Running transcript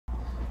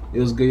It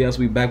was good, yes.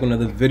 We back with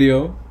another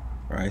video.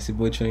 Alright, it's your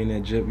boy training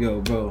that drip.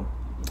 Yo, bro.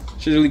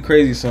 Shit's really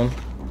crazy, son.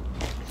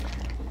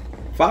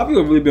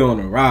 Fivio really been on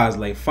the rise.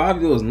 Like,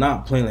 Fivio is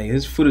not playing. Like,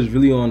 his foot is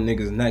really on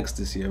niggas' necks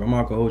this year. I'm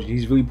not gonna hold you.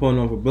 He's really pulling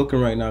on for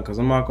Brooklyn right now, because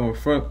I'm not gonna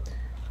front.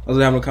 I was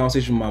having a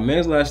conversation with my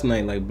mans last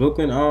night. Like,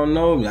 Brooklyn, I don't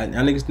know. I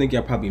niggas think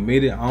y'all probably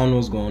made it. I don't know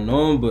what's going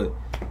on, but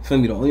feel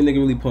me, the only nigga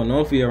really pulling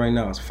on for you right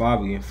now is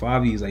Fivio. And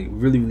Fivio is, like,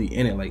 really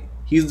in it. Like,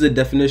 he's the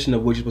definition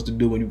of what you're supposed to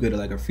do when you get,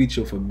 like, a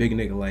feature for a big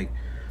nigga. Like,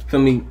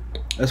 feel me?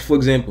 That's for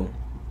example.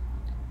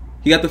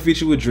 He got the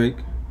feature with Drake,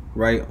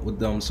 right?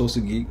 With Sosa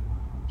Geek.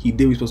 He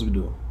did what he was supposed to be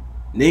doing.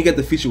 And then he got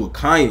the feature with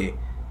Kanye.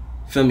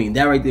 Feel me?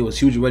 That right there was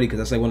huge already, because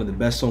that's like one of the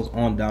best songs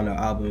on down the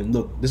album. And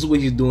look, this is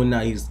what he's doing now.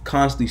 He's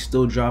constantly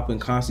still dropping,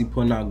 constantly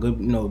putting out good,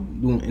 you know,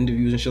 doing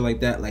interviews and shit like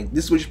that. Like,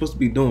 this is what you're supposed to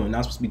be doing.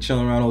 Not supposed to be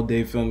chilling around all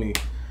day, feel me?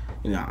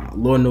 You know,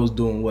 Lord knows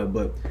doing what.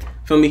 But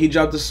feel me, he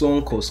dropped a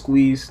song called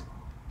Squeeze.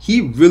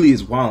 He really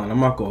is wilding. I'm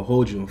not gonna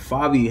hold you. And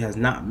Fivio has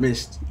not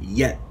missed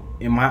yet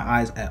in my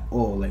eyes at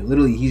all. Like,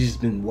 literally, he's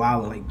just been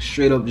wilding, like,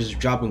 straight up just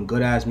dropping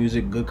good ass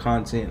music, good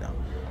content,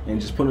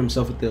 and just putting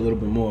himself out there a little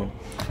bit more.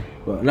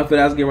 But enough of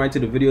that, let's get right into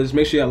the video. Just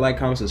make sure you like,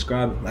 comment,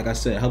 subscribe. Like I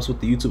said, it helps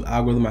with the YouTube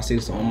algorithm. I say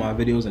this on all my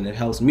videos, and it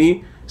helps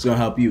me. It's gonna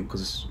help you,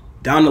 because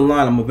down the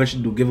line, I'm gonna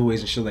eventually do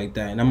giveaways and shit like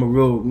that. And I'm a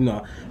real, you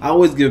know, I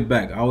always give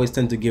back. I always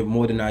tend to give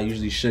more than I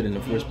usually should in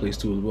the first place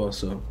too, as well.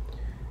 So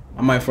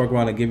I might fuck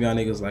around and give y'all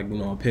niggas, like, you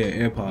know, a pair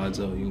of AirPods,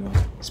 or, you know.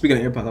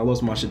 Speaking of AirPods, I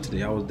lost my shit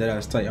today. I was dead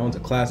ass tight. I went to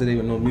class today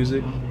with no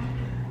music.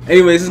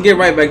 Anyways, let's get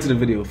right back to the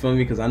video, feel me?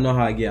 Because I know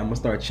how I get. I'm gonna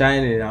start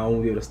chatting and I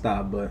won't be able to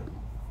stop. But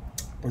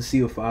let's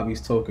see what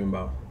Fivio's talking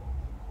about.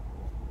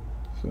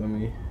 Feel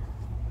me?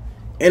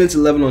 And it's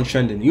 11 on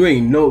trending. You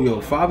ain't know, yo.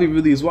 Fivio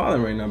really is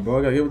wilding right now, bro.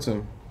 I gotta give it to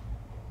him.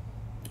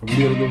 I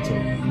really gotta give it to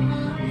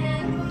him.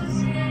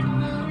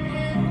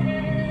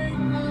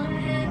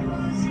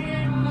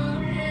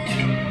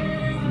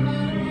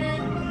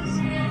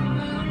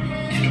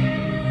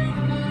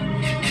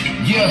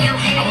 Yeah,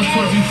 I was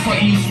taught if you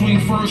fight, you swing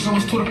first. I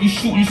was taught if you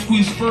shoot, you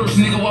squeeze first.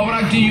 Nigga, why would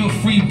I give you a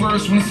free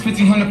burst when it's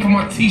 1500 for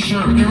my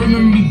t-shirt? They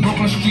remember me broke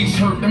on the streets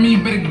hurt. That mean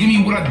you better give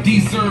me what I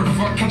deserve. If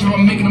I catch them,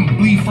 I'm making them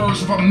bleed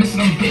first. If I miss it,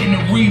 I'm hitting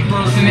a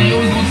rebirth. And they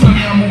always gonna tell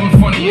me I'm moving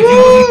funny.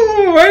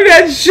 Woo, run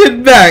that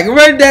shit back.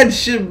 Run that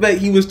shit back.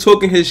 He was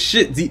talking his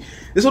shit. This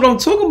is what I'm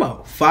talking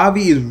about.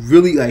 Fivio is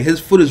really, like, his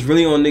foot is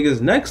really on niggas'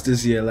 necks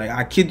this year. Like,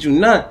 I kid you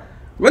not.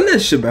 Run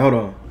that shit back. Hold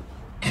on.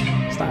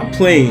 Stop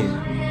playing.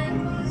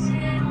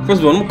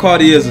 First of all, them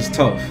Cartiers is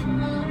tough.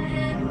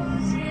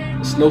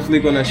 The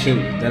snowflake on that shit,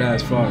 that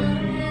ass fire.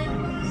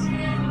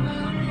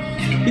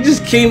 He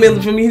just came in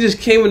for me. He just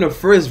came in the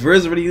first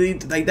verse already.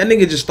 Like, that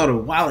nigga just started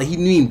wilding. He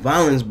need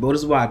violence, bro.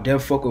 This is why I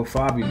dead fuck with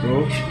Fivio,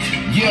 bro.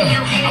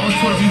 Yeah, I was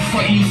taught if you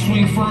fight, you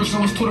swing first.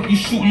 I was taught if you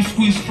shoot, you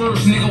squeeze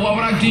first. Nigga, why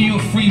would I give you a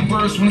free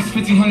burst when it's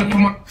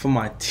 1500 for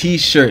my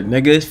t-shirt,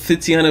 nigga? It's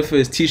 1500 for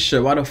his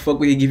t-shirt. Why the fuck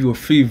would he give you a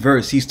free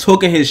verse? He's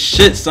talking his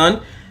shit,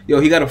 son. Yo,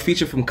 he got a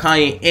feature from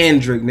Kanye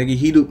and Drake, nigga.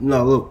 He do,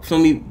 no, look, feel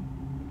me?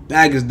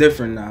 Bag is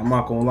different now. I'm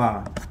not gonna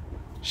lie.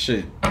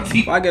 Shit.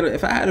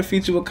 If I had a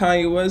feature with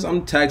Kanye West,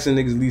 I'm taxing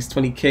niggas at least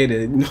 20K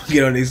to, you know,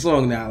 get on their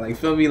song now. Like,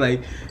 feel me?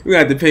 Like, you gonna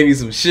have to pay me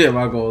some shit. I'm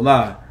not gonna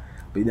lie.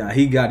 But nah,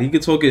 he got it. He can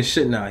talk his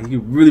shit now. He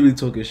can really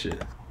talk his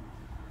shit.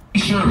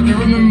 Sure, they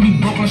remember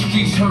me broke on the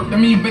streets hurt. That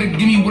mean you better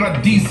give me what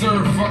I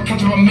deserve. If I catch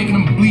them, I'm making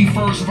them bleed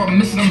first. If I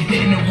miss it, I'm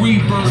hitting a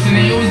rebirth. And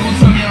they always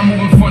gonna tell me I'm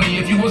moving funny.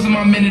 If you wasn't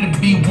my man,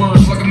 it'd be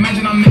worse. Like,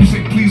 imagine I'm in,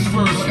 say please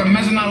first. Like,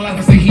 imagine I laugh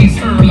and say he's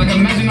hurt. Like,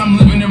 imagine I'm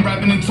living and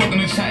rapping and talking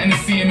and chatting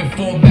and seeing him and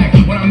fall back.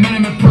 When I met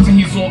him in person,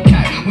 he's all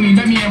cat. When he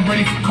met me, I'm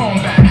ready for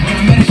combat. When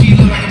I met her, she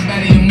looked like a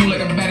baddie and moved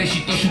like a baddie. She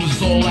thought she was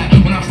all that.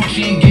 When I fuck,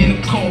 she ain't getting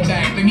a call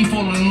back. Make me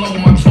fall in love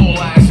with my tall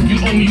ass. If you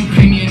owe me, you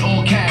pay me in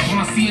all cash. When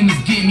I see him,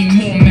 it's getting me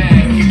more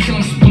mad. If you kill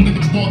him, don't get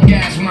the ball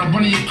gas. When I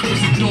run in your crib,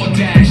 it's a door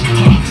dash.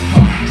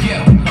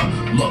 Yeah,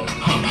 look,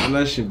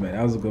 that shit, man.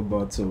 That was a good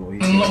ball too.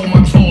 In love with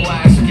my tall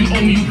ass. If you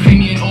owe me, you pay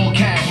me in all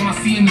cash. When I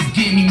see him, it's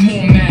getting me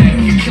more mad.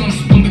 If you kill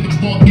him, don't get the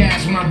ball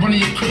gas. When I run in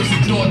your crib, it's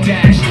a door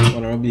dash.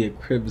 When I run in your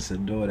crib, it's a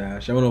door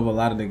dash. I don't know if a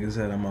lot of niggas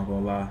said. I'm not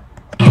gonna lie.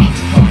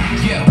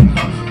 Yeah,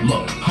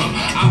 look,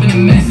 I've been a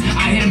mess.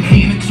 I hear them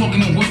hating and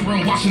talking and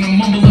whispering, watching them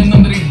mumbling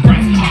under their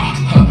breath.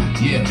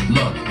 Yeah,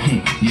 look,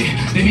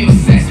 yeah, they be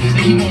obsessed.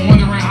 They keep on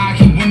wondering how I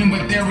keep winning,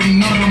 but they already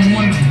know that I'm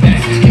one of the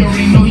best. He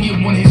already know he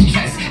had won his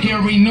chest. He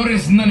already know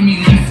there's none of me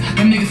left.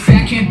 Them niggas say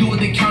I can't do it,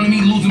 they counting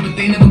me losing, but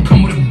they never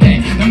come with a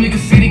bet. Them niggas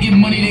say they get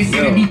money, they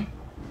say they be.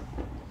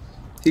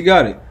 He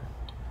got it.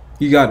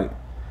 He got it.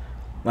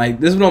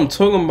 Like, this is what I'm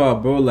talking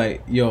about, bro.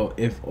 Like, yo,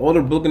 if all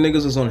the Brooklyn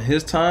niggas was on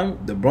his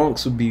time, the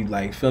Bronx would be,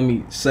 like, feel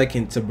me,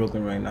 second to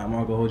Brooklyn right now. I'm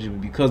not gonna hold you,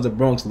 but because the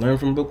Bronx learned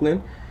from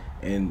Brooklyn,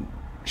 and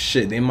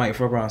shit, they might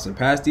fuck around and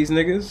surpass these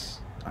niggas,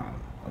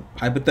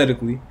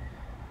 hypothetically.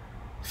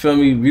 Feel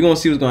me? We gonna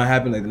see what's gonna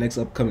happen, like, the next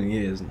upcoming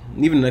years,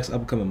 even the next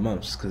upcoming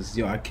months. Cause,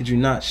 yo, I kid you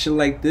not, shit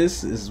like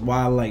this is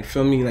why, like,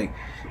 feel me, like,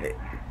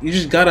 you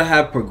just gotta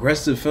have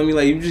progressive, feel me?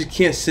 Like, you just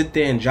can't sit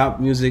there and drop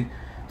music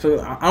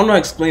I don't know how to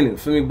explain it,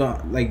 feel me,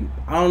 but like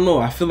I don't know.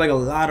 I feel like a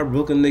lot of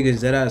Brooklyn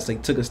niggas that ass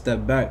like took a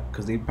step back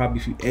because they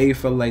probably A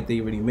felt like they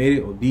already made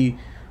it, or B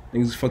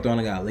niggas fucked around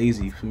and got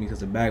lazy for me because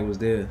the bag was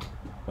there.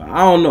 But I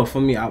don't know.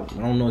 For me, I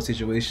don't know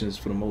situations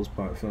for the most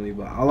part. For me,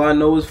 but all I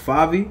know is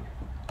Fivio.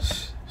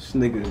 This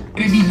nigga.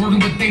 They be working,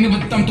 but they never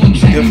thumped on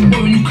jack.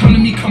 Boy, when you come to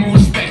me, come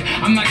with respect.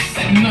 I'm not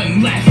setting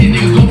nothing laughing.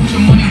 Niggas go put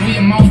your money where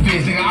your mouth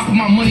is. Nigga, I put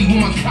my money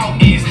where my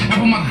clout is.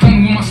 I put my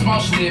gun where my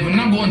spouse live, and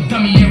I'm going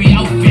dummy every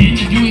outfit.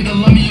 You either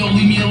love me or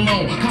leave me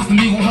alone. Costing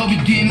me will help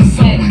you get in the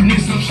zone.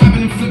 Niggas still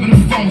trapping and flipping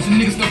the phones,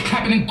 and niggas still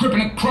capping and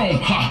gripping the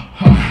chrome.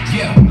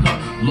 Yeah,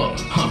 look,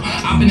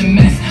 I've been a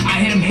mess.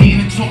 I hear them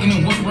hating and talking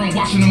and whispering,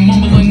 watching them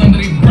mumbling under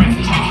their breath.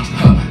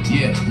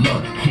 Yeah,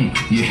 look,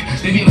 yeah,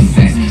 they be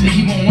obsessed. They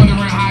keep on wondering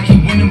how I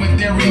keep winning, but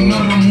there ain't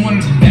none of them one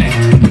of the best.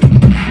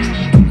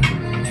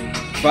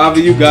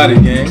 Fivio, you got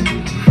it, gang.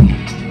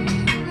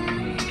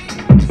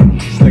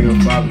 This nigga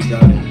Fivio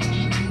got it.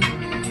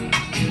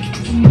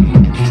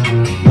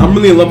 I'm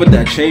really in love with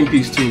that chain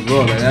piece too, bro.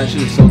 Like that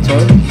shit is so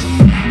tough.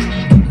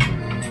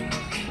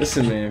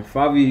 Listen, man,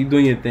 Fivio, you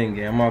doing your thing,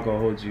 gang. I'm not gonna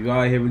hold you. You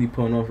out here really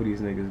pulling off for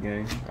these niggas,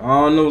 gang. I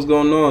don't know what's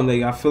going on.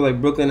 Like, I feel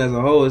like Brooklyn as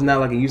a whole is not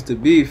like it used to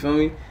be, feel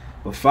me?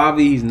 But Fivio,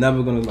 he's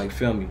never gonna like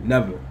feel me,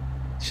 never.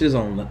 Shit's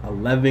on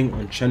 11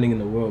 on trending in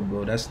the world,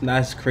 bro.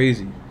 That's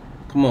crazy.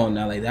 Come on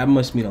now, like that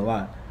must mean a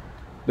lot.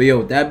 But yo,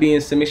 with that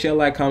being said, make sure y'all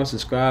like, comment,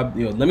 subscribe.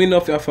 Yo, let me know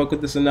if y'all fuck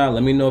with this or not.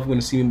 Let me know if you're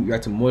gonna see me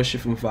react to more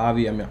shit from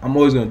Fivio. I mean, I'm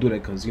always gonna do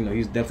that because you know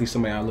he's definitely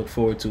somebody I look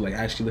forward to, like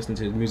actually listening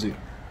to his music.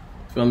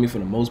 Feel me for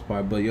the most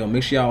part. But yo,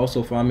 make sure y'all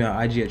also follow me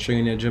on IG at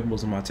Trillionaire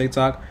Dribbles on my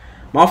TikTok.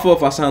 My fault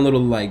if I sound a little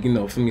like, you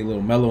know, for me a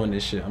little mellow in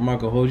this shit. I'm not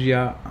gonna hold you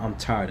out. I'm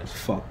tired as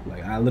fuck.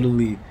 Like I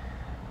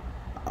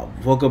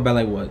woke up at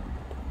like what?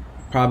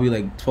 Probably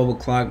like 12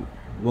 o'clock.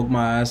 Woke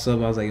my ass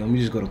up. I was like, let me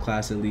just go to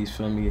class at least,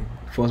 feel me?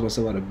 Forced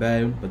myself out of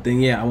bed. But then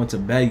yeah, I went to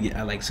bed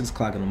at like 6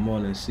 o'clock in the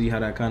morning. See how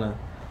that kinda,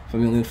 for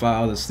me, only 5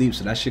 hours of sleep,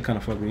 so that shit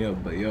kinda fucked me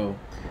up. But yo,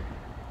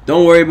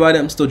 don't worry about it.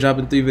 I'm still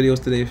dropping 3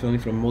 videos today, feel me,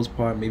 for the most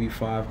part, maybe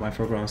 5. Might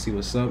fuck around and see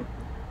what's up.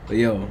 But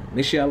yo,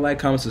 make sure y'all like,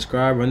 comment,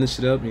 subscribe, run this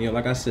shit up. And yo,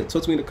 like I said,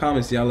 talk to me in the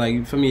comments. Y'all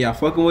like, for me, y'all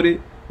fucking with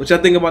it? What y'all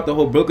think about the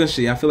whole Brooklyn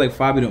shit? I feel like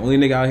Fivio the only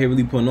nigga out here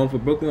really putting on for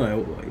Brooklyn.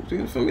 Like,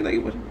 feel me?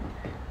 Like, what?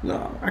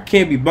 No, I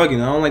can't be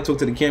bugging. I don't like to talk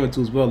to the camera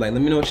too as well. Like,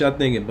 let me know what y'all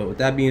thinking. But with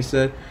that being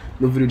said,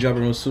 no video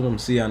dropping real soon. I'm gonna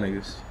see y'all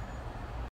niggas.